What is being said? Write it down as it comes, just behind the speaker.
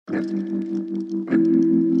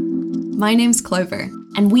My name's Clover,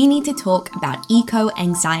 and we need to talk about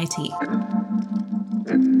eco-anxiety.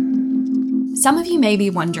 Some of you may be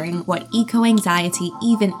wondering what eco-anxiety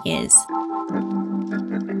even is,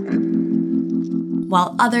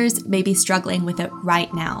 while others may be struggling with it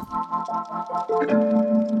right now.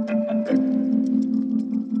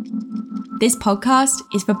 This podcast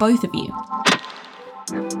is for both of you.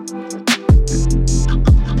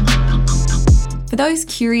 For those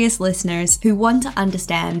curious listeners who want to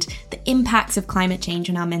understand the impacts of climate change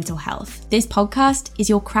on our mental health, this podcast is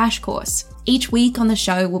your crash course. Each week on the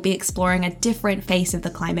show, we'll be exploring a different face of the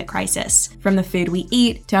climate crisis, from the food we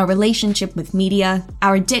eat to our relationship with media,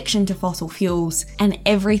 our addiction to fossil fuels, and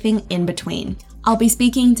everything in between. I'll be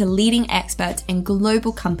speaking to leading experts and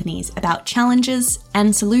global companies about challenges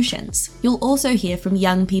and solutions. You'll also hear from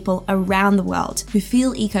young people around the world who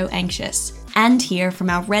feel eco-anxious, and hear from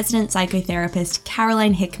our resident psychotherapist,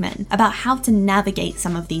 Caroline Hickman, about how to navigate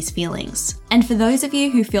some of these feelings. And for those of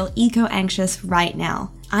you who feel eco-anxious right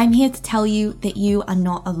now, I'm here to tell you that you are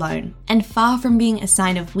not alone. And far from being a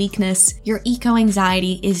sign of weakness, your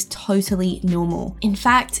eco-anxiety is totally normal. In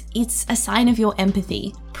fact, it's a sign of your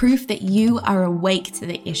empathy, proof that you are awake to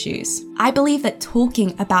the issues. I believe that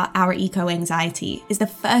talking about our eco-anxiety is the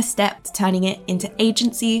first step to turning it into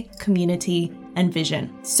agency, community, and vision.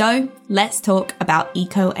 So let's talk about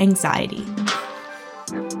eco-anxiety.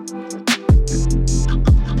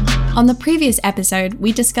 On the previous episode,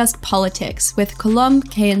 we discussed politics with Colombe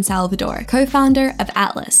Cayen Salvador, co-founder of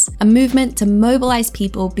Atlas, a movement to mobilize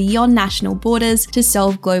people beyond national borders to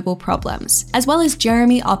solve global problems, as well as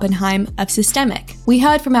Jeremy Oppenheim of Systemic. We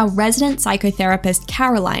heard from our resident psychotherapist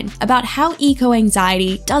Caroline about how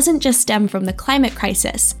eco-anxiety doesn't just stem from the climate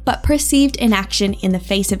crisis, but perceived inaction in the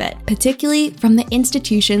face of it, particularly from the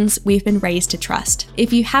institutions we've been raised to trust.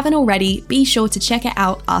 If you haven't already, be sure to check it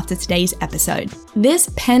out after today's episode. This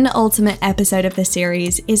penultimate episode of the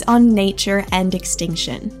series is on nature and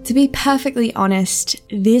extinction. To be perfectly honest,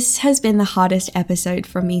 this has been the hardest episode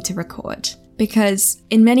for me to record because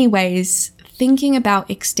in many ways, thinking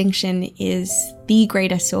about extinction is the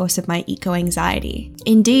greatest source of my eco-anxiety.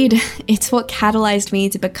 Indeed, it's what catalyzed me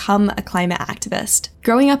to become a climate activist.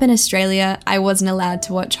 Growing up in Australia, I wasn't allowed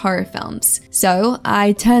to watch horror films, so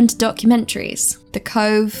I turned to documentaries, The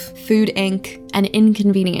Cove, Food Inc., and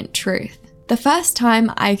Inconvenient Truth. The first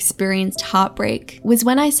time I experienced heartbreak was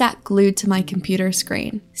when I sat glued to my computer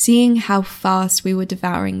screen, seeing how fast we were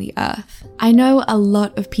devouring the earth. I know a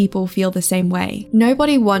lot of people feel the same way.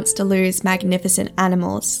 Nobody wants to lose magnificent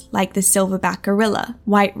animals like the silverback gorilla,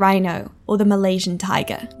 white rhino, or the Malaysian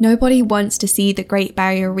tiger. Nobody wants to see the Great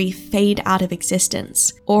Barrier Reef fade out of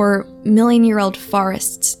existence, or million-year-old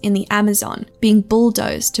forests in the Amazon being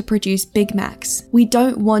bulldozed to produce Big Macs. We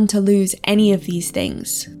don't want to lose any of these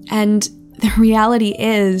things. And the reality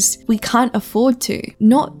is, we can't afford to,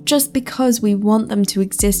 not just because we want them to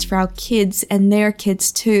exist for our kids and their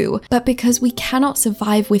kids too, but because we cannot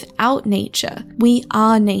survive without nature. We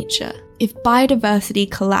are nature. If biodiversity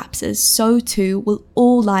collapses, so too will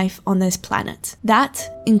all life on this planet.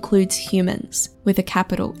 That includes humans, with a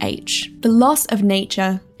capital H. The loss of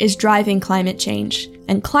nature is driving climate change,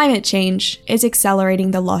 and climate change is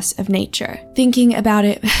accelerating the loss of nature. Thinking about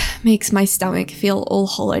it makes my stomach feel all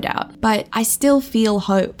hollowed out, but I still feel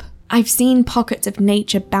hope. I've seen pockets of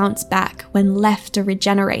nature bounce back when left to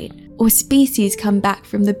regenerate, or species come back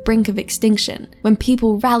from the brink of extinction when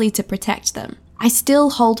people rally to protect them. I still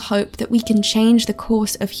hold hope that we can change the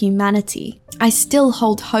course of humanity. I still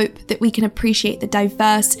hold hope that we can appreciate the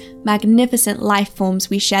diverse, magnificent life forms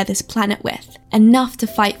we share this planet with, enough to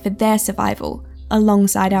fight for their survival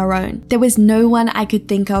alongside our own. There was no one I could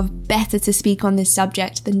think of better to speak on this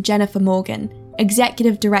subject than Jennifer Morgan,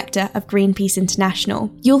 Executive Director of Greenpeace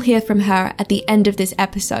International. You'll hear from her at the end of this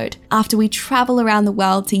episode, after we travel around the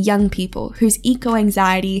world to young people whose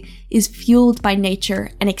eco-anxiety is fueled by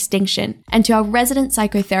nature and extinction, and to our resident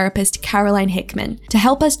psychotherapist Caroline Hickman to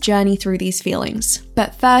help us journey through these feelings.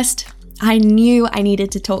 But first, I knew I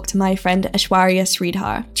needed to talk to my friend Aishwarya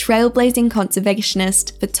Sridhar, trailblazing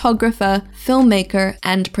conservationist, photographer, filmmaker,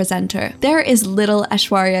 and presenter. There is little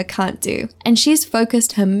Aishwarya can't do, and she's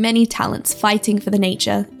focused her many talents fighting for the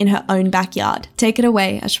nature in her own backyard. Take it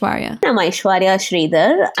away, Aishwarya. I'm Aishwarya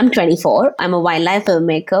Sridhar. I'm 24. I'm a wildlife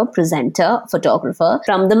filmmaker, presenter, photographer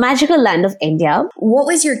from the magical land of India. What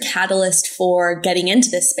was your catalyst for getting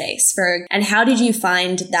into this space? And how did you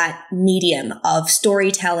find that medium of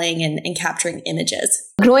storytelling and and capturing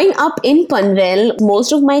images? Growing up in Panvel,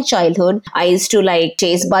 most of my childhood, I used to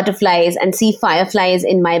chase butterflies and see fireflies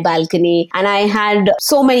in my balcony. And I had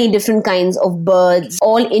so many different kinds of birds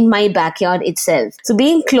all in my backyard itself. So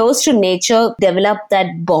being close to nature developed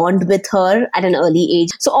that bond with her at an early age.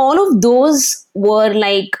 So all of those were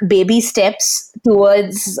baby steps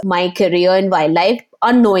towards my career in wildlife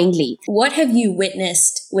unknowingly. What have you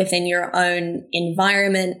witnessed within your own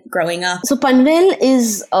environment growing up? So Panvel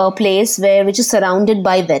is a place which is surrounded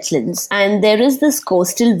by wetlands, and there is this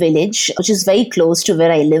coastal village which is very close to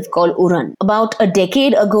where I live called Uran. About a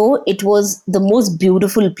decade ago, it was the most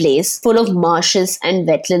beautiful place, full of marshes and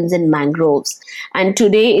wetlands and mangroves. And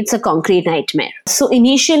today it's a concrete nightmare. So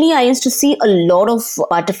initially I used to see a lot of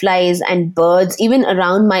butterflies and birds even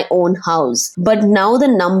around my own house. But now the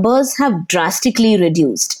numbers have drastically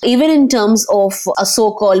reduced, even in terms of a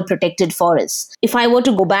so-called protected forest. If I were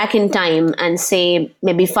to go back in time and say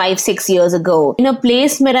maybe 5-6 years ago, in a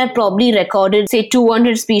place where I probably recorded say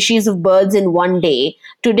 200 species of birds in one day,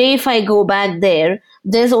 today if I go back there,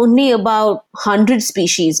 there's only about 100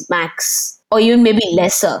 species max, or even maybe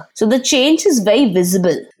lesser. So the change is very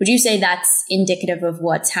visible. Would you say that's indicative of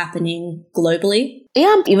what's happening globally?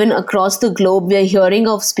 Yeah, even across the globe, we're hearing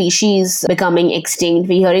of species becoming extinct.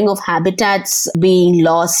 We're hearing of habitats being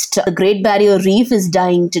lost. The Great Barrier Reef is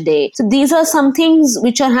dying today. So these are some things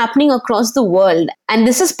which are happening across the world. And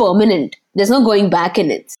this is permanent. There's no going back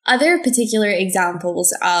in it. Are there particular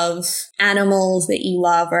examples of animals that you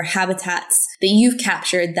love or habitats that you've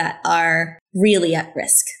captured that are really at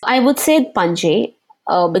risk? I would say Panjay.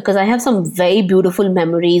 Because I have some very beautiful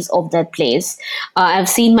memories of that place. I've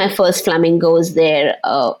seen my first flamingos there.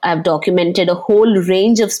 I've documented a whole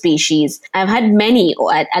range of species. I've had many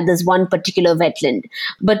at this one particular wetland.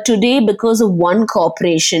 But today, because of one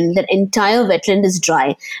corporation, that entire wetland is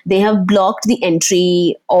dry. They have blocked the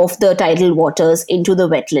entry of the tidal waters into the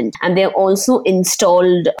wetland. And they've also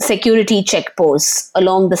installed security checkposts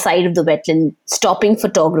along the side of the wetland, stopping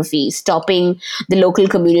photography, stopping the local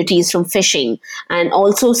communities from fishing, and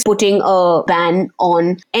also putting a ban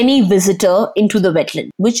on any visitor into the wetland,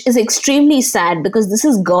 which is extremely sad because this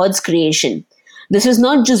is God's creation. This is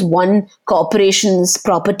not just one corporation's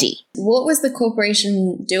property. What was the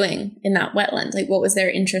corporation doing in that wetland? What was their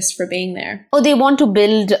interest for being there? Oh, they want to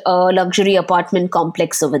build a luxury apartment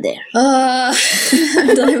complex over there. I'm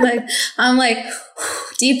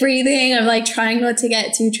deep breathing. I'm trying not to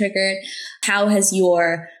get too triggered. How has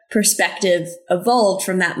your perspective evolved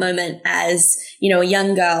from that moment as, a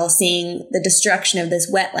young girl seeing the destruction of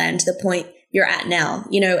this wetland to the point you're at now?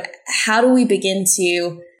 How do we begin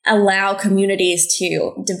to allow communities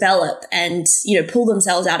to develop and, pull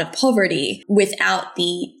themselves out of poverty without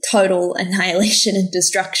the total annihilation and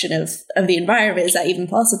destruction of the environment? Is that even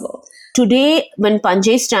possible? Today, when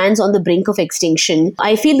Panjay stands on the brink of extinction,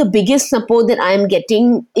 I feel the biggest support that I am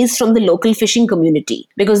getting is from the local fishing community,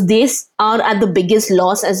 because they are at the biggest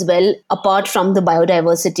loss as well, apart from the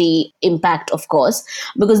biodiversity impact, of course,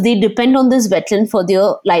 because they depend on this wetland for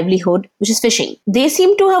their livelihood, which is fishing. They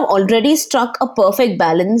seem to have already struck a perfect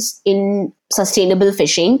balance in sustainable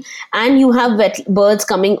fishing, and you have birds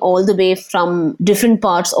coming all the way from different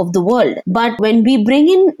parts of the world. But when we bring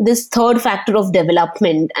in this third factor of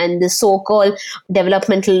development and the so-called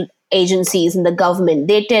developmental agencies and the government,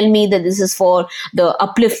 they tell me that this is for the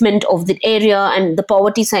upliftment of the area and the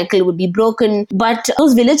poverty cycle would be broken. But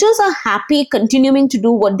those villagers are happy continuing to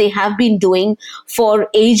do what they have been doing for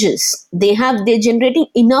ages. They're generating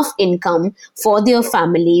enough income for their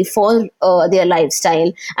family, for their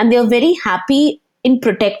lifestyle, and they're very happy in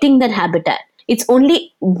protecting that habitat. It's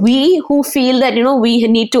only we who feel that, we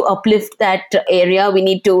need to uplift that area. We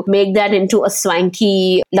need to make that into a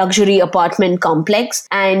swanky luxury apartment complex.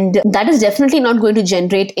 And that is definitely not going to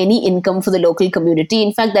generate any income for the local community.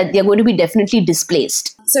 In fact, that they're going to be definitely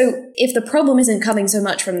displaced. So if the problem isn't coming so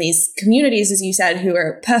much from these communities, as you said, who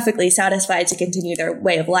are perfectly satisfied to continue their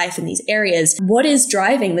way of life in these areas, what is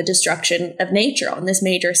driving the destruction of nature on this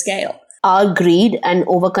major scale? Our greed and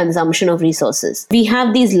overconsumption of resources. We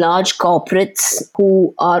have these large corporates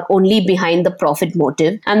who are only behind the profit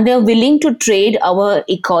motive, and they're willing to trade our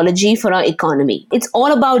ecology for our economy. It's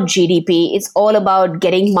all about GDP. It's all about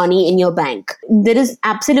getting money in your bank. There is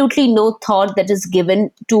absolutely no thought that is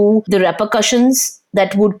given to the repercussions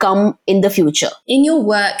that would come in the future. In your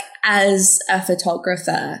work as a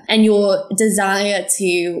photographer and your desire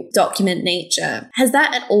to document nature, has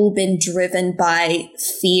that at all been driven by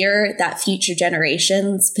fear that future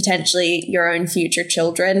generations, potentially your own future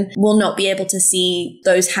children, will not be able to see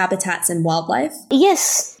those habitats and wildlife?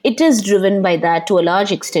 Yes, it is driven by that to a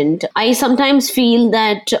large extent. I sometimes feel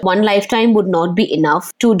that one lifetime would not be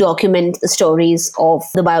enough to document the stories of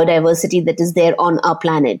the biodiversity that is there on our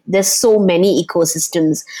planet. There's so many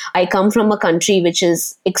ecosystems. I come from a country which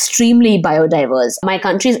is extremely biodiverse. My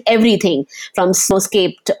country is everything from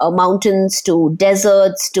snow-capped mountains to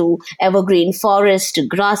deserts to evergreen forests to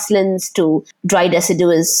grasslands to dry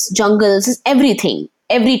deciduous jungles. It's everything.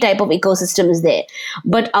 Every type of ecosystem is there.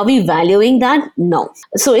 But are we valuing that? No.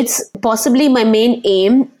 So it's possibly my main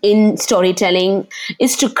aim in storytelling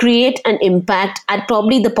is to create an impact at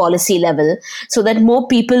probably the policy level so that more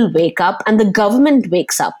people wake up and the government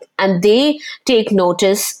wakes up and they take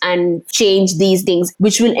notice and change these things,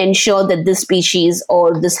 which will ensure that this species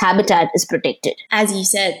or this habitat is protected. As you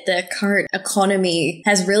said, the current economy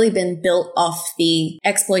has really been built off the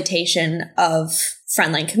exploitation of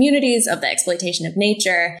frontline communities, of the exploitation of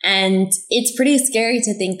nature. And it's pretty scary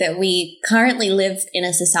to think that we currently live in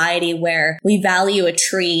a society where we value a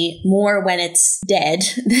tree more when it's dead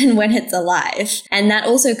than when it's alive. And that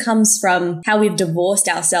also comes from how we've divorced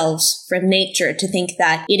ourselves from nature to think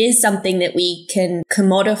that it is something that we can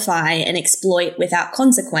commodify and exploit without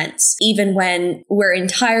consequence, even when we're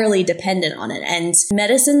entirely dependent on it. And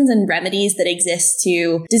medicines and remedies that exist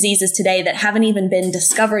to diseases today that haven't even been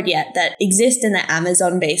discovered yet, that exist in the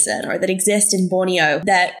Amazon basin or that exist in Borneo,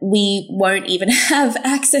 that we won't even have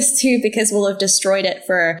access to because we'll have destroyed it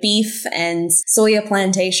for beef and soya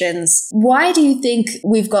plantations. Why do you think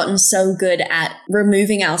we've gotten so good at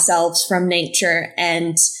removing ourselves from nature,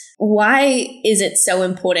 and why is it so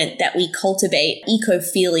important that we cultivate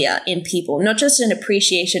ecophilia in people? Not just an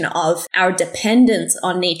appreciation of our dependence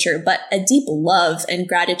on nature, but a deep love and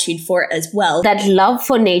gratitude for it as well. That love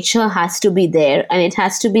for nature has to be there, and it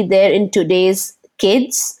has to be there in today's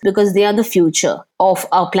kids because they are the future of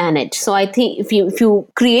our planet. So I think if you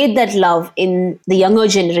create that love in the younger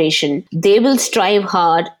generation, they will strive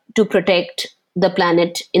hard to protect the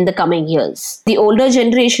planet in the coming years. The older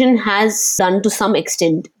generation has done to some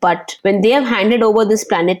extent, but when they have handed over this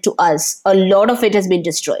planet to us, a lot of it has been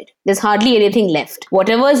destroyed. There's hardly anything left.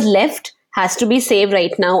 Whatever is left has to be saved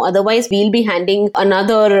right now. Otherwise, we'll be handing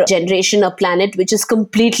another generation a planet which is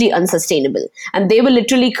completely unsustainable. And they will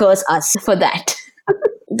literally curse us for that.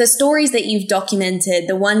 The stories that you've documented,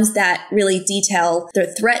 the ones that really detail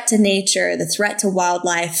the threat to nature, the threat to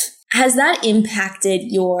wildlife, has that impacted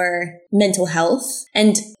your mental health?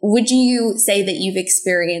 And would you say that you've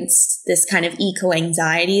experienced this kind of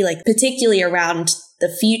eco-anxiety, like particularly around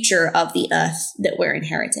the future of the earth that we're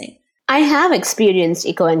inheriting? I have experienced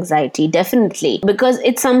eco-anxiety, definitely, because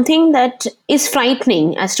it's something that is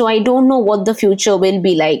frightening as to I don't know what the future will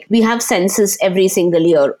be like. We have census every single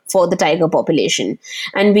year for the tiger population.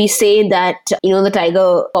 And we say that, the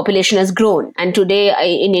tiger population has grown. And today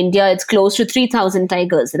in India, it's close to 3,000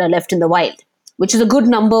 tigers that are left in the wild, which is a good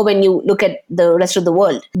number when you look at the rest of the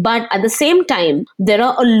world. But at the same time, there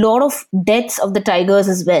are a lot of deaths of the tigers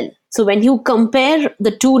as well. So when you compare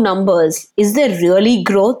the two numbers, is there really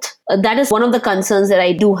growth? That is one of the concerns that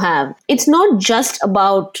I do have. It's not just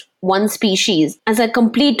about one species. As a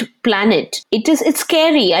complete planet, it's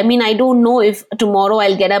scary. I mean, I don't know if tomorrow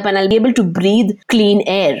I'll get up and I'll be able to breathe clean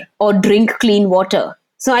air or drink clean water.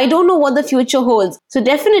 So I don't know what the future holds. So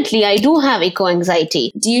definitely, I do have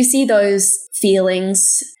eco-anxiety. Do you see those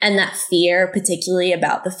feelings and that fear, particularly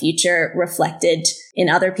about the future, reflected in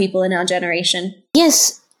other people in our generation?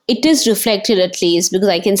 Yes. It is reflected at least because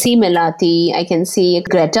I can see Melati, I can see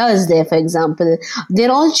Greta is there, for example.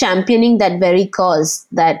 They're all championing that very cause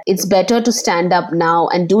that it's better to stand up now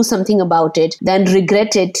and do something about it than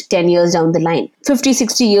regret it 10 years down the line. 50,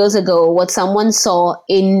 60 years ago, what someone saw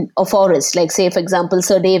in a forest, like say, for example,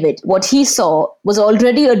 Sir David, what he saw was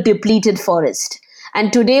already a depleted forest.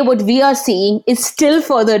 And today what we are seeing is still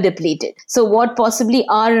further depleted. So what possibly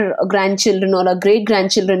our grandchildren or our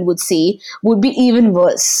great-grandchildren would see would be even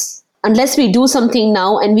worse. Unless we do something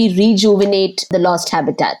now and we rejuvenate the lost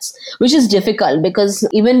habitats, which is difficult because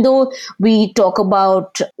even though we talk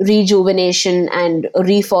about rejuvenation and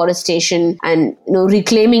reforestation and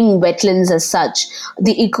reclaiming wetlands as such,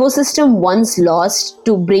 the ecosystem once lost,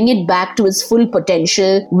 to bring it back to its full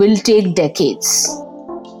potential will take decades.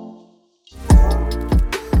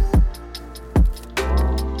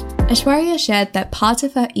 Aishwarya shared that part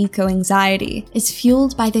of her eco-anxiety is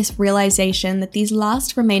fueled by this realization that these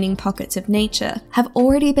last remaining pockets of nature have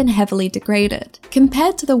already been heavily degraded.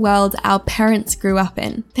 Compared to the world our parents grew up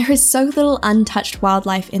in, there is so little untouched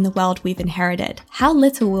wildlife in the world we've inherited. How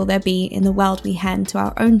little will there be in the world we hand to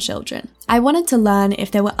our own children? I wanted to learn if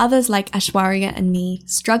there were others like Aishwarya and me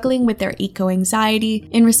struggling with their eco-anxiety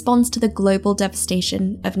in response to the global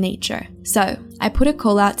devastation of nature. So, I put a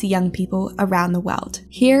call out to young people around the world.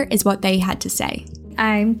 Here is what they had to say.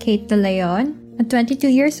 I'm Kate De Leon, a 22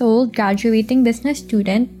 years old graduating business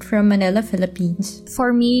student from Manila, Philippines.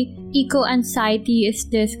 For me, eco-anxiety is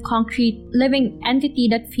this concrete living entity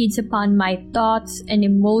that feeds upon my thoughts and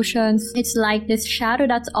emotions. It's like this shadow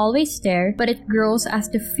that's always there, but it grows as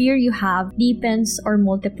the fear you have deepens or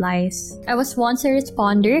multiplies. I was once a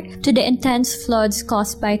responder to the intense floods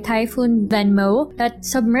caused by Typhoon Venmo that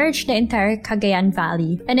submerged the entire Cagayan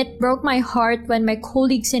Valley. And it broke my heart when my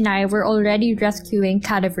colleagues and I were already rescuing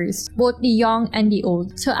cadavers, both the young and the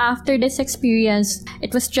old. So after this experience,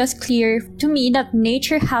 it was just clear to me that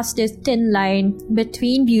nature has this thin line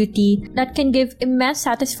between beauty that can give immense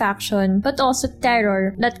satisfaction, but also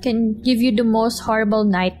terror that can give you the most horrible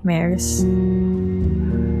nightmares.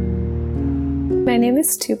 My name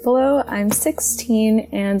is Tupelo. I'm 16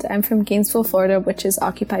 and I'm from Gainesville, Florida, which is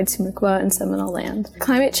occupied Timucua and Seminole land.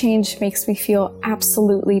 Climate change makes me feel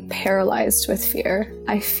absolutely paralyzed with fear.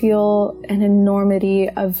 I feel an enormity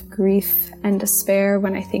of grief and despair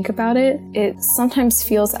when I think about it. It sometimes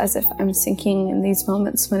feels as if I'm sinking in these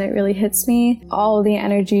moments when it really hits me. All the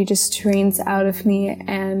energy just drains out of me,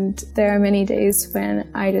 and there are many days when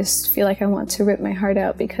I just feel like I want to rip my heart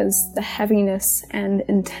out because the heaviness and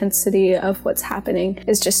intensity of what's happening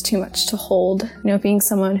is just too much to hold. You know, being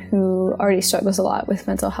someone who already struggles a lot with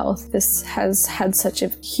mental health, this has had such a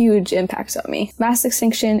huge impact on me. Mass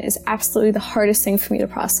extinction is absolutely the hardest thing for me to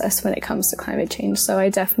process when it comes to climate change, so I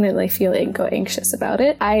definitely feel anxious about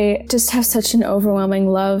it. I just have such an overwhelming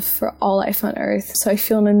love for all life on Earth, so I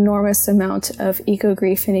feel an enormous amount of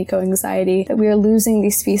eco-grief and eco-anxiety that we are losing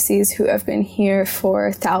these species who have been here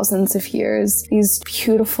for thousands of years. These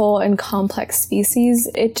beautiful and complex species.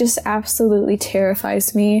 It just absolutely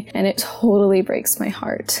terrifies me, and it totally breaks my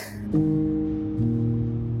heart.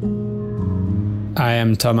 I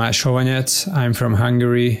am Tamás Sovanyec. I'm from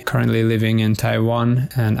Hungary, currently living in Taiwan,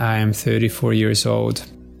 and I am 34 years old.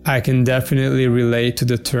 I can definitely relate to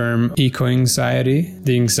the term eco-anxiety,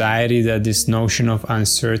 the anxiety that this notion of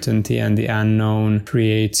uncertainty and the unknown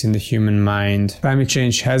creates in the human mind. Climate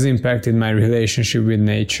change has impacted my relationship with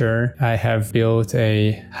nature. I have built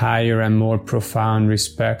a higher and more profound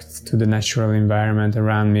respect to the natural environment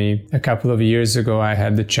around me. A couple of years ago, I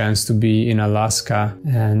had the chance to be in Alaska,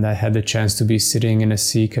 and I had the chance to be sitting in a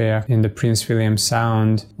sea kayak in the Prince William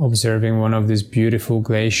Sound, observing one of these beautiful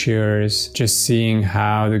glaciers, just seeing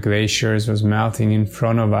how the glaciers was melting in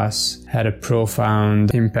front of us had a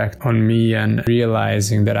profound impact on me, and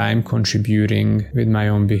realizing that I'm contributing with my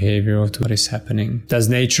own behavior to what is happening. Does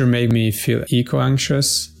nature make me feel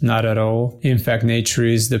eco-anxious? Not at all. In fact, nature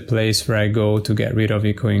is the place where I go to get rid of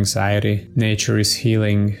eco-anxiety. Nature is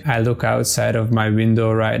healing. I look outside of my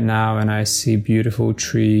window right now and I see beautiful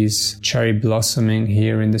trees, cherry blossoming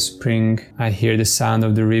here in the spring. I hear the sound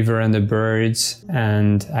of the river and the birds,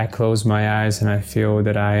 and I close my eyes and I feel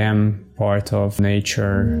that I am part of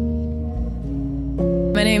nature.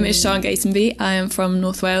 My name is Sian Gatenby. I am from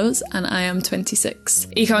North Wales and I am 26.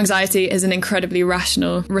 Eco-anxiety is an incredibly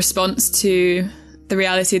rational response to the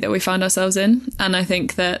reality that we found ourselves in. And I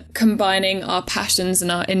think that combining our passions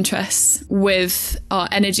and our interests with our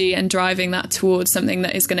energy and driving that towards something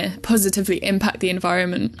that is going to positively impact the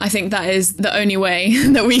environment, I think that is the only way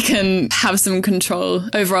that we can have some control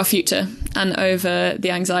over our future and over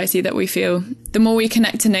the anxiety that we feel. The more we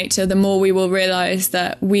connect to nature, the more we will realise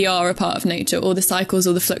that we are a part of nature. All the cycles,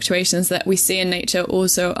 all the fluctuations that we see in nature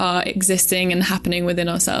also are existing and happening within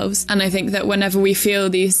ourselves. And I think that whenever we feel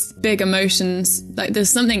these big emotions, like there's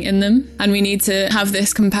something in them, and we need to have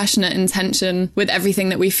this compassionate intention with everything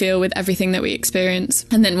that we feel, with everything that we experience,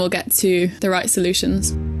 and then we'll get to the right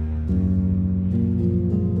solutions.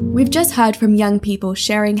 We've just heard from young people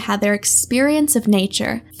sharing how their experience of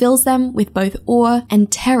nature fills them with both awe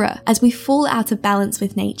and terror as we fall out of balance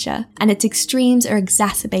with nature, and its extremes are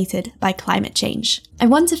exacerbated by climate change. I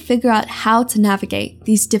want to figure out how to navigate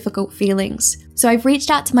these difficult feelings. So I've reached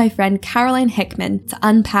out to my friend Caroline Hickman to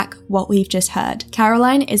unpack what we've just heard.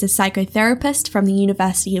 Caroline is a psychotherapist from the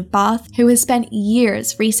University of Bath who has spent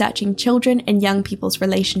years researching children and young people's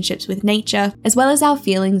relationships with nature, as well as our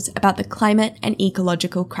feelings about the climate and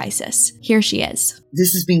ecological crisis. Here she is.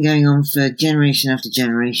 This has been going on for generation after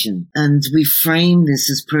generation. generation. And we frame this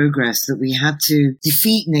as progress, that we had to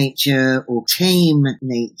defeat nature or tame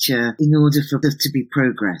nature in order for there to be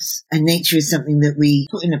progress. And nature is something that we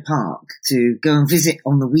put in a park to go and visit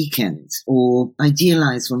on the weekend, or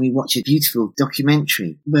idealize when we watch a beautiful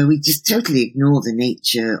documentary, where we just totally ignore the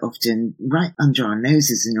nature often right under our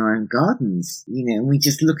noses in our own gardens. And we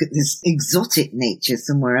just look at this exotic nature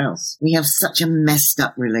somewhere else. We have such a messed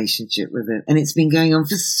up relationship with it, and it's been going on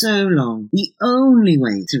for so long. The only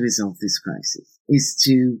way to resolve this crisis is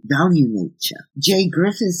to value nature. Jay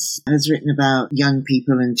Griffiths has written about young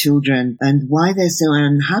people and children and why they're so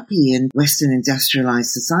unhappy in Western industrialized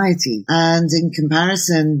society. And in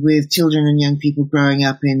comparison with children and young people growing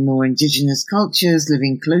up in more indigenous cultures,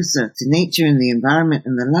 living closer to nature and the environment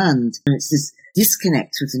and the land, and it's this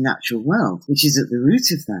disconnect with the natural world, which is at the root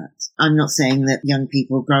of that. I'm not saying that young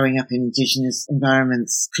people growing up in indigenous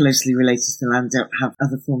environments closely related to the land don't have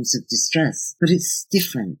other forms of distress, but it's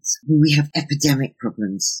different. We have epidemic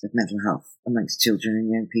problems of mental health amongst children and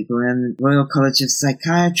young people. And the Royal College of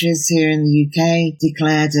Psychiatrists here in the UK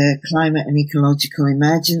declared a climate and ecological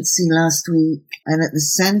emergency last week. And at the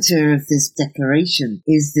centre of this declaration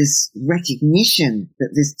is this recognition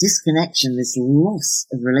that this disconnection, this loss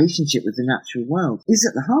of relationship with the natural world is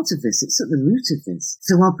at the heart of this. It's at the root of this.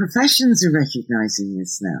 So our professions are recognising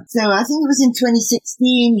this now. So I think it was in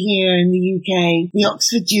 2016 here in the UK, the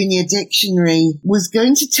Oxford Junior Dictionary was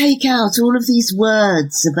going to take out all of these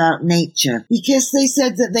words about nature because they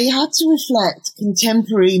said that they had to reflect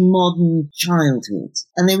contemporary modern childhood.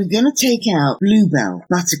 And they were going to take out bluebell,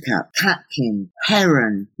 buttercup, catkin,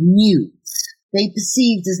 heron, newt. They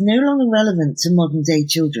perceived as no longer relevant to modern day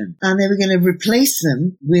children. And they were going to replace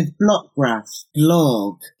them with block graph,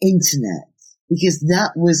 blog, internet, because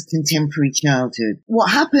that was contemporary childhood.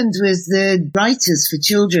 What happened was the writers for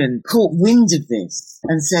children caught wind of this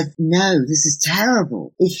and said, no, this is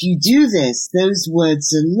terrible. If you do this, those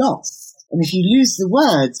words are lost. And if you lose the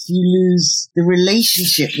words, you lose the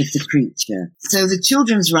relationship with the creature. So the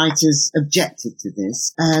children's writers objected to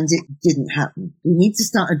this, and it didn't happen. We need to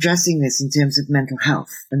start addressing this in terms of mental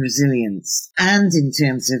health and resilience, and in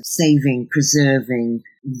terms of saving, preserving,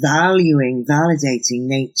 valuing, validating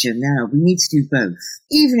nature now. We need to do both.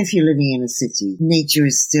 Even if you're living in a city, nature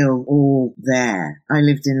is still all there. I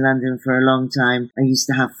lived in London for a long time. I used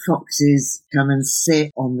to have foxes come and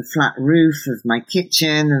sit on the flat roof of my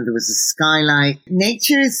kitchen, and there was a skylight.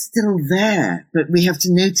 Nature is still there, but we have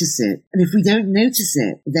to notice it. And if we don't notice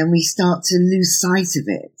it, then we start to lose sight of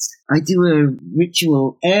it. I do a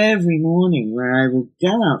ritual every morning where I will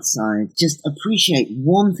go outside, just appreciate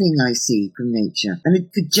one thing I see from nature. And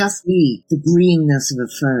it could just be the greenness of a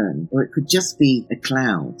fern, or it could just be a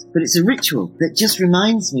cloud. But it's a ritual that just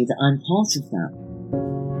reminds me that I'm part of that.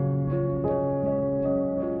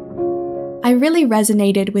 I really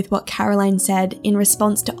resonated with what Caroline said in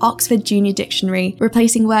response to Oxford Junior Dictionary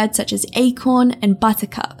replacing words such as acorn and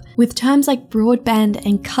buttercup with terms like broadband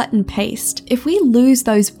and cut and paste. If we lose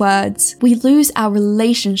those words, we lose our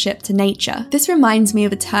relationship to nature. This reminds me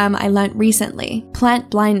of a term I learnt recently, plant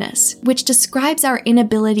blindness, which describes our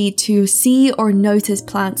inability to see or notice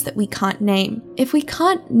plants that we can't name. If we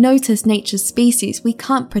can't notice nature's species, we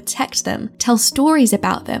can't protect them, tell stories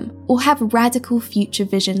about them, or have radical future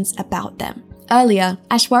visions about them. Earlier,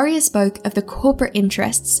 Aishwarya spoke of the corporate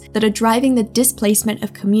interests that are driving the displacement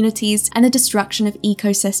of communities and the destruction of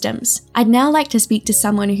ecosystems. I'd now like to speak to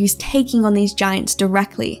someone who's taking on these giants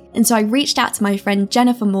directly, and so I reached out to my friend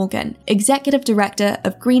Jennifer Morgan, Executive Director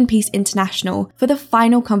of Greenpeace International, for the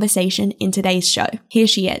final conversation in today's show. Here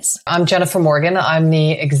she is. I'm Jennifer Morgan. I'm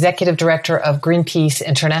the Executive Director of Greenpeace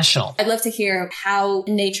International. I'd love to hear how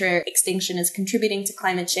nature extinction is contributing to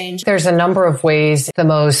climate change. There's a number of ways. The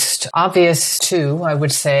most obvious two, I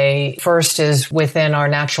would say, first is within our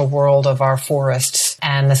natural world of our forests,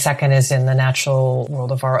 and the second is in the natural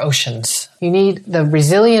world of our oceans. You need the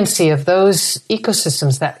resiliency of those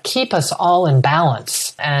ecosystems that keep us all in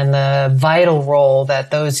balance, and the vital role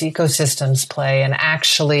that those ecosystems play in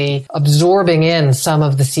actually absorbing in some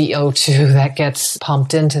of the CO2 that gets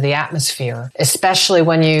pumped into the atmosphere, especially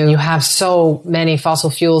when you have so many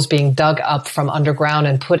fossil fuels being dug up from underground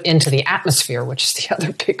and put into the atmosphere, which is the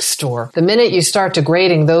other big store. The minute you start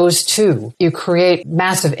degrading those two, you create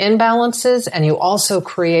massive imbalances, and you also also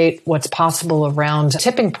create what's possible around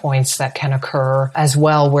tipping points that can occur as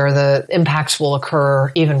well, where the impacts will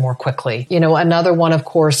occur even more quickly. Another one, of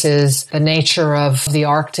course, is the nature of the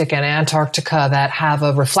Arctic and Antarctica that have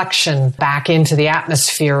a reflection back into the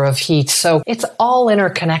atmosphere of heat. So it's all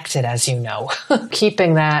interconnected, as you know.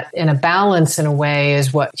 Keeping that in a balance in a way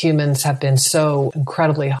is what humans have been so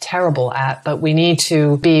incredibly terrible at. But we need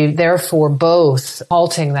to be, therefore, both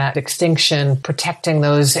halting that extinction, protecting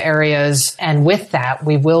those areas, and with that,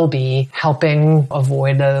 we will be helping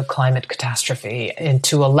avoid a climate catastrophe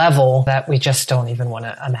into a level that we just don't even want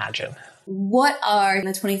to imagine. What are, in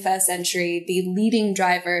the 21st century, the leading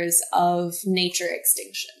drivers of nature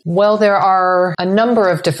extinction? Well, there are a number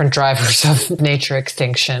of different drivers of nature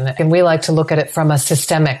extinction, and we like to look at it from a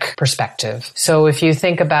systemic perspective. So if you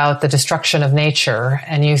think about the destruction of nature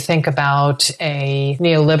and you think about a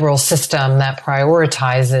neoliberal system that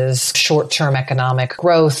prioritizes short-term economic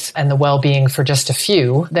growth and the well-being for just a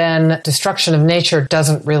few, then destruction of nature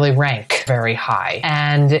doesn't really rank very high.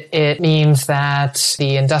 And it means that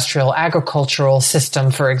the industrial agricultural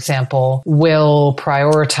system, for example, will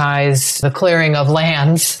prioritize the clearing of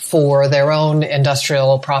lands for their own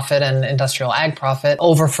industrial profit and industrial ag profit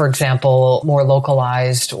over, for example, more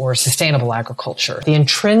localized or sustainable agriculture. The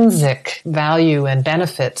intrinsic value and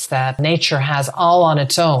benefits that nature has all on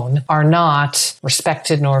its own are not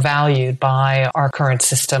respected nor valued by our current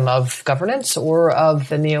system of governance or of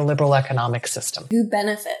the neoliberal economic system. Who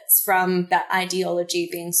benefits from that ideology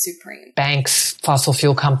being supreme? Banks, fossil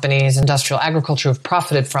fuel companies, industrial agriculture have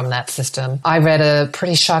profited from that system. I read a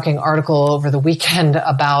pretty shocking article over the weekend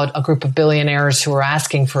about a group of billionaires who were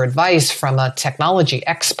asking for advice from a technology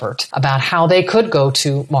expert about how they could go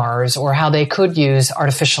to Mars or how they could use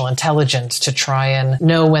artificial intelligence to try and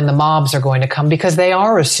know when the mobs are going to come, because they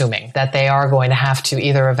are assuming that they are going to have to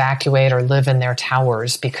either evacuate or live in their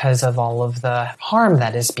towers because of all of the harm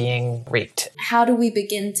that is being wreaked. How do we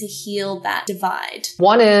begin to heal that divide?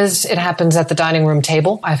 One is it happens at the dining room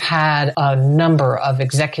table. I've had a number of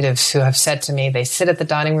executives who have said to me they sit at the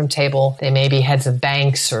dining room table, they may be heads of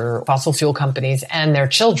banks or fossil fuel companies, and their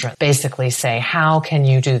children basically say, how can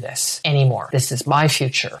you do this anymore? This is my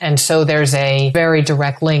future. And so there's a very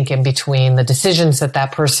direct link in between the decisions that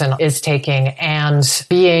that person is taking and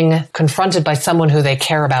being confronted by someone who they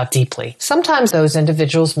care about deeply. Sometimes those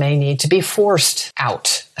individuals may need to be forced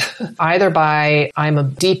out. Either by, I'm a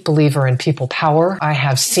deep believer in people power. I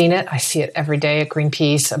have seen it. I see it every day at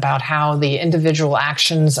Greenpeace about how the individual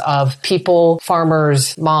actions of people,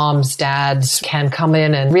 farmers, moms, dads can come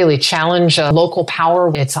in and really challenge a local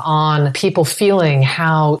power. It's on people feeling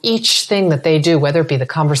how each thing that they do, whether it be the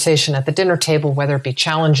conversation at the dinner table, whether it be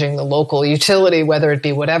challenging the local utility, whether it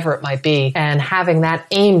be whatever it might be, and having that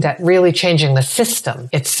aimed at really changing the system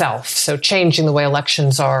itself. So changing the way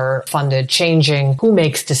elections are funded, changing who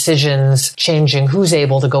makes decisions, changing who's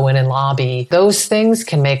able to go in and lobby. Those things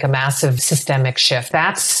can make a massive systemic shift.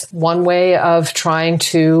 That's one way of trying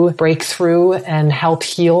to break through and help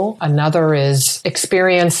heal. Another is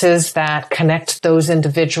experiences that connect those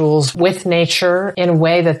individuals with nature in a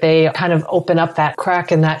way that they kind of open up that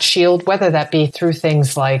crack in that shield, whether that be through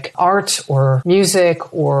things like art or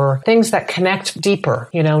music or things that connect deeper,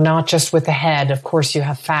 not just with the head. Of course, you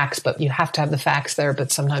have facts, but you have to have the facts there,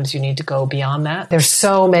 but sometimes you need to go beyond that. There's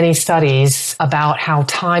so many studies about how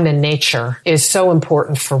time in nature is so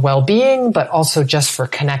important for well-being, but also just for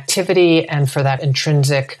connectivity and for that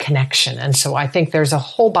intrinsic connection. And so I think there's a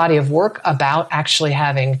whole body of work about actually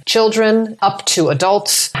having children up to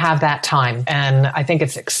adults have that time. And I think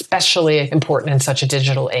it's especially important in such a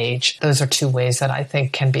digital age. Those are two ways that I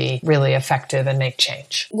think can be really effective and make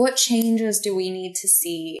change. What changes do we need to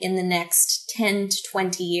see in the next 10 to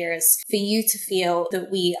 20 years for you to feel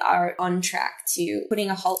that we are on track to putting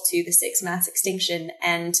a halt to the sixth mass extinction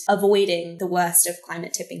and avoiding the worst of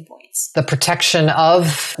climate tipping points? The protection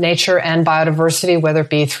of nature and biodiversity, whether it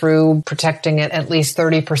be through protecting it at least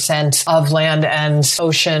 30% of land and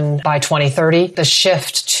ocean by 2030, the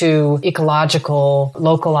shift to ecological,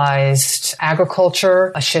 localized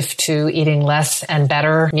agriculture, a shift to eating less and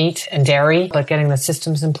better meat and dairy, but getting the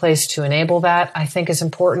systems in place to enable that, I think is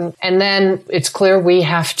important. And then it's clear we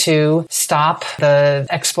have to stop the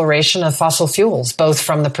exploration of fossil fuels, both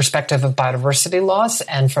from the perspective of biodiversity loss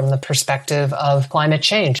and from the perspective of climate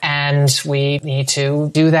change. And we need to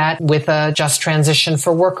do that with a just transition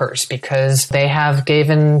for workers, because they have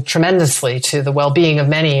given tremendously to the well-being of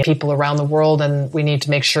many people around the world. And we need to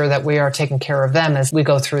make sure that we are taking care of them as we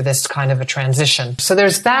go through this kind of a transition. So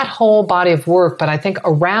there's that whole body of work, but I think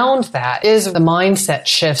around that is the mindset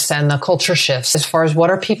shifts and the culture shifts as far as what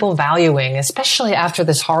are people valuing, especially after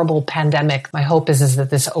this horrible pandemic. My hope is that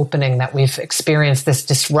this opening that we've experienced, this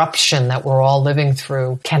disruption that we're all living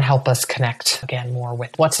through, can help us connect again more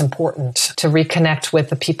with what's important, to reconnect with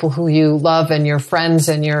the people who you love and your friends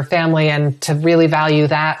and your family, and to really value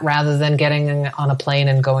that rather than getting on a plane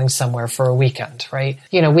and going somewhere for a weekend, right?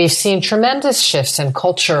 You know, we've seen tremendous shifts in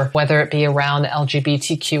culture, whether it be around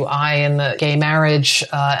LGBTQI and the gay marriage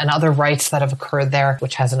and other rights that have occurred there,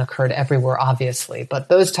 which hasn't occurred everywhere, obviously. But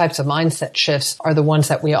those types of mindset shifts are the ones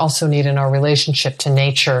that we also need in our relationship to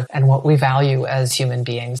nature and what we value as human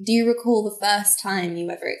beings. Do you recall the first time you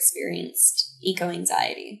ever experienced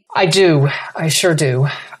eco-anxiety? I do. I sure do.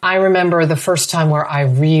 I remember the first time where I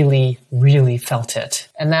really, really felt it.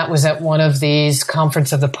 And that was at one of these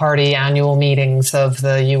Conference of the Party annual meetings of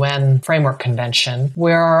the UN Framework Convention,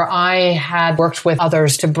 where I had worked with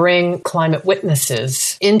others to bring climate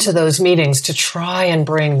witnesses into those meetings to try and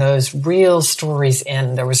bring those real stories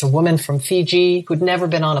in. There was a woman from Fiji who'd never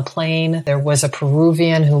been on a plane. There was a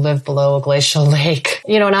Peruvian who lived below a glacial lake.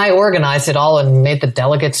 You know, and I organized it all and made the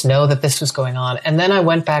delegates know that this was going on. And then I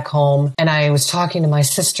went back home and I was talking to my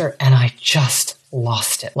sister and I just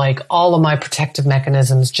lost it. Like all of my protective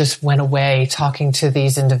mechanisms just went away talking to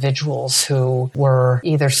these individuals who were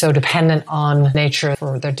either so dependent on nature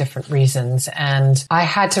for their different reasons. And I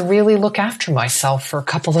had to really look after myself for a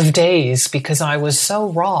couple of days because I was so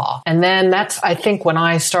raw. And then that's, I think, when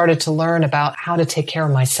I started to learn about how to take care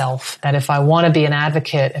of myself, that if I want to be an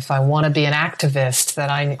advocate, if I want to be an activist, that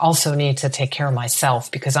I also need to take care of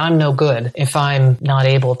myself because I'm no good if I'm not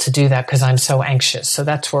able to do that because I'm so anxious. So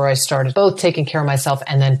that's where I started both taking care of myself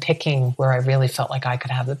and then picking where I really felt like I could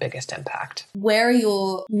have the biggest impact. Where are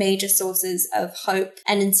your major sources of hope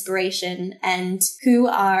and inspiration, and who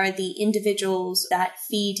are the individuals that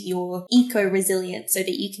feed your eco-resilience so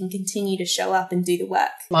that you can continue to show up and do the work?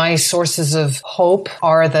 My sources of hope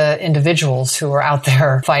are the individuals who are out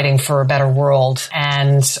there fighting for a better world.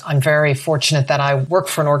 And I'm very fortunate that I work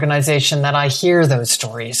for an organization that I hear those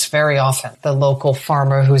stories very often. The local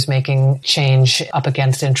farmer who's making change up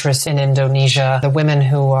against interests in Indonesia, the women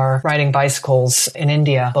who are riding bicycles in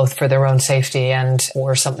India, both for their own safety and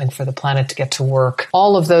for something for the planet to get to work.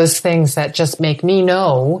 All of those things that just make me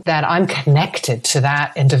know that I'm connected to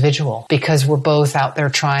that individual because we're both out there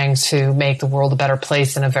trying to make the world a better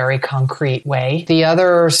place in a very concrete way. The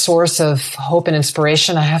other source of hope and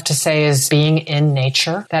inspiration, I have to say, is being in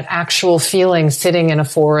nature. That actual feeling sitting in a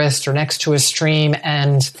forest or next to a stream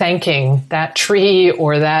and thanking that tree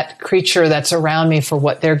or that creature that's around me for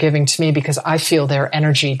what they're giving to me, because I feel their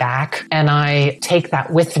energy back and I take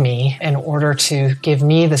that with me in order to give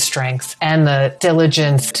me the strength and the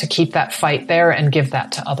diligence to keep that fight there and give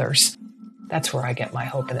that to others. That's where I get my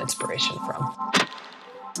hope and inspiration from.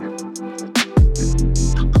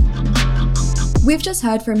 We've just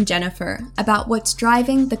heard from Jennifer about what's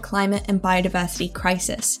driving the climate and biodiversity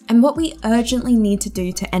crisis and what we urgently need to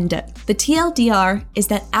do to end it. The TLDR is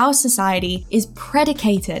that our society is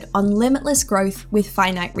predicated on limitless growth with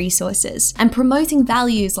finite resources and promoting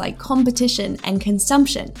values like competition and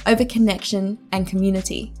consumption over connection and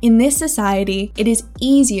community. In this society, it is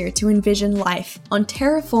easier to envision life on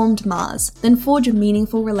terraformed Mars than forge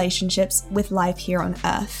meaningful relationships with life here on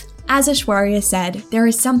Earth. As Aishwarya said, there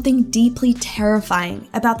is something deeply terrifying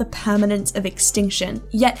about the permanence of extinction.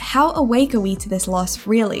 Yet how awake are we to this loss,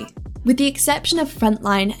 really? With the exception of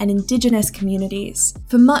frontline and indigenous communities,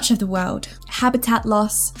 for much of the world, habitat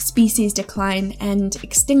loss, species decline, and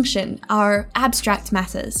extinction are abstract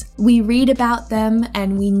matters. We read about them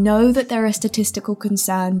and we know that they're a statistical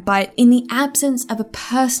concern, but in the absence of a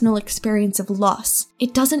personal experience of loss,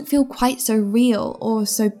 it doesn't feel quite so real or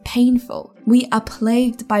so painful. We are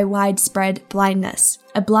plagued by widespread blindness,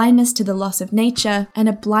 a blindness to the loss of nature and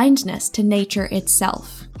a blindness to nature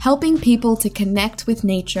itself. Helping people to connect with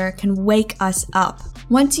nature can wake us up.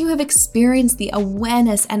 Once you have experienced the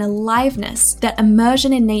awareness and aliveness that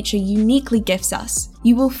immersion in nature uniquely gifts us,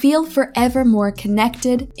 you will feel forever more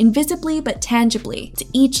connected, invisibly but tangibly, to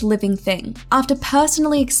each living thing. After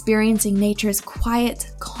personally experiencing nature's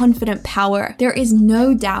quiet, confident power, there is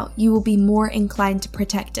no doubt you will be more inclined to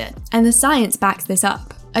protect it. And the science backs this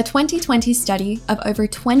up. A 2020 study of over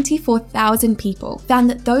 24,000 people found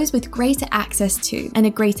that those with greater access to and a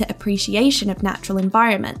greater appreciation of natural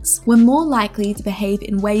environments were more likely to behave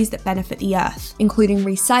in ways that benefit the earth, including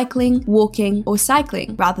recycling, walking, or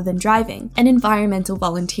cycling rather than driving, and environmental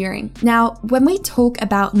volunteering. Now, when we talk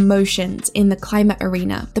about emotions in the climate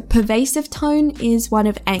arena, the pervasive tone is one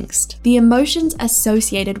of angst. The emotions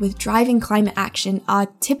associated with driving climate action are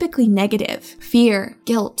typically negative: fear,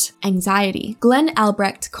 guilt, anxiety. Glenn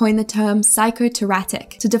Albrecht coined the term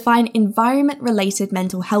psychoterratic to define environment-related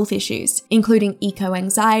mental health issues, including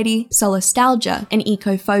eco-anxiety, solastalgia, and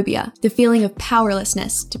ecophobia, the feeling of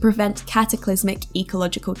powerlessness to prevent cataclysmic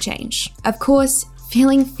ecological change. Of course,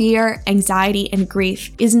 feeling fear, anxiety, and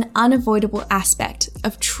grief is an unavoidable aspect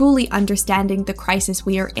of truly understanding the crisis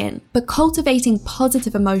we are in. But cultivating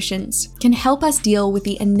positive emotions can help us deal with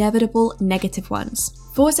the inevitable negative ones.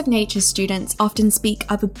 Force of Nature students often speak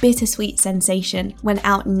of a bittersweet sensation when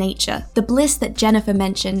out in nature. The bliss that Jennifer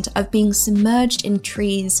mentioned of being submerged in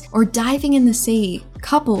trees or diving in the sea,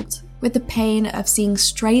 coupled with the pain of seeing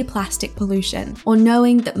stray plastic pollution, or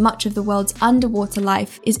knowing that much of the world's underwater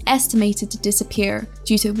life is estimated to disappear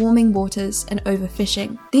due to warming waters and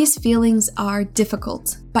overfishing. These feelings are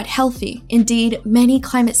difficult, but healthy. Indeed, many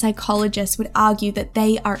climate psychologists would argue that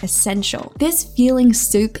they are essential. This feeling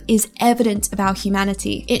soup is evident of our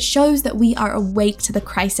humanity. It shows that we are awake to the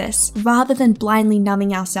crisis, rather than blindly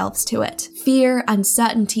numbing ourselves to it. Fear,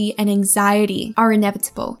 uncertainty, and anxiety are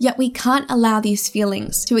inevitable, yet we can't allow these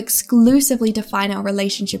feelings to exclusively define our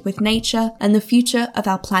relationship with nature and the future of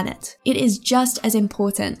our planet. It is just as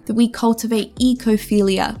important that we cultivate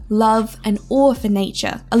ecophilia, love, and awe for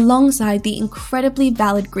nature, alongside the incredibly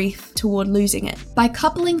valid grief toward losing it. By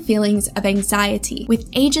coupling feelings of anxiety with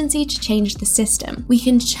agency to change the system, we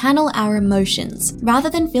can channel our emotions, rather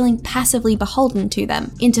than feeling passively beholden to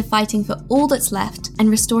them, into fighting for all that's left and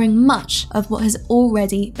restoring much of what has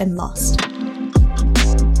already been lost.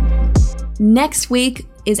 Next week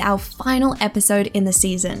is our final episode in the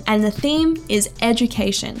season, and the theme is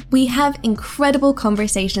education. We have incredible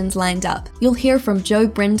conversations lined up. You'll hear from Joe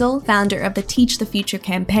Brindle, founder of the Teach the Future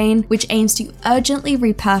campaign, which aims to urgently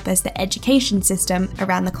repurpose the education system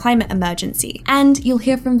around the climate emergency. And you'll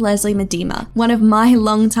hear from Leslie Medema, one of my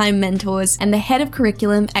longtime mentors and the head of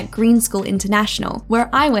curriculum at Green School International,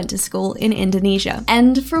 where I went to school in Indonesia.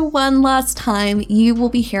 And for one last time, you will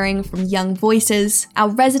be hearing from Young Voices, our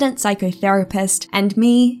resident psychotherapist, and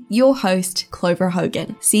me, your host, Clover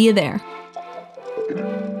Hogan. See you there.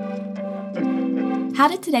 How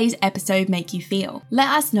did today's episode make you feel? Let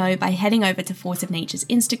us know by heading over to Force of Nature's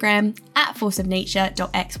Instagram at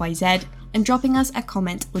forceofnature.xyz and dropping us a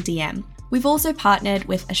comment or DM. We've also partnered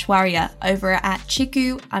with Ashwarya over at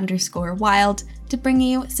Chiku_wild to bring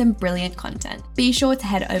you some brilliant content. Be sure to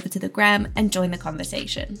head over to the gram and join the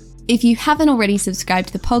conversation. If you haven't already subscribed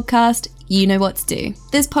to the podcast, you know what to do.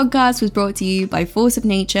 This podcast was brought to you by Force of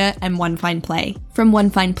Nature and One Fine Play. From One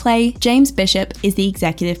Fine Play, James Bishop is the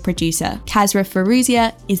executive producer. Kazra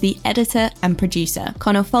Faruzia is the editor and producer.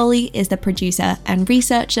 Connor Foley is the producer and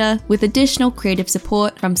researcher, with additional creative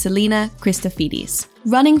support from Selena Christofidis.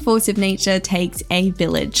 Running Force of Nature takes a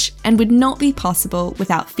village and would not be possible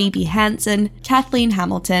without Phoebe Hansen, Kathleen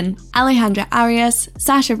Hamilton, Alejandra Arias,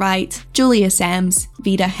 Sasha Wright, Julia Sams,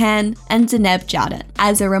 Vida Han, and Zeneb Jadot.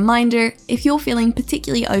 As a reminder, if you're feeling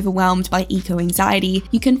particularly overwhelmed by eco-anxiety,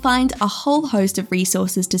 you can find a whole host of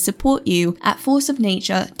resources to support you at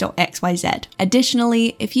forceofnature.xyz.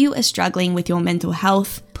 Additionally, if you are struggling with your mental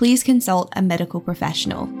health, please consult a medical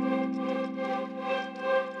professional.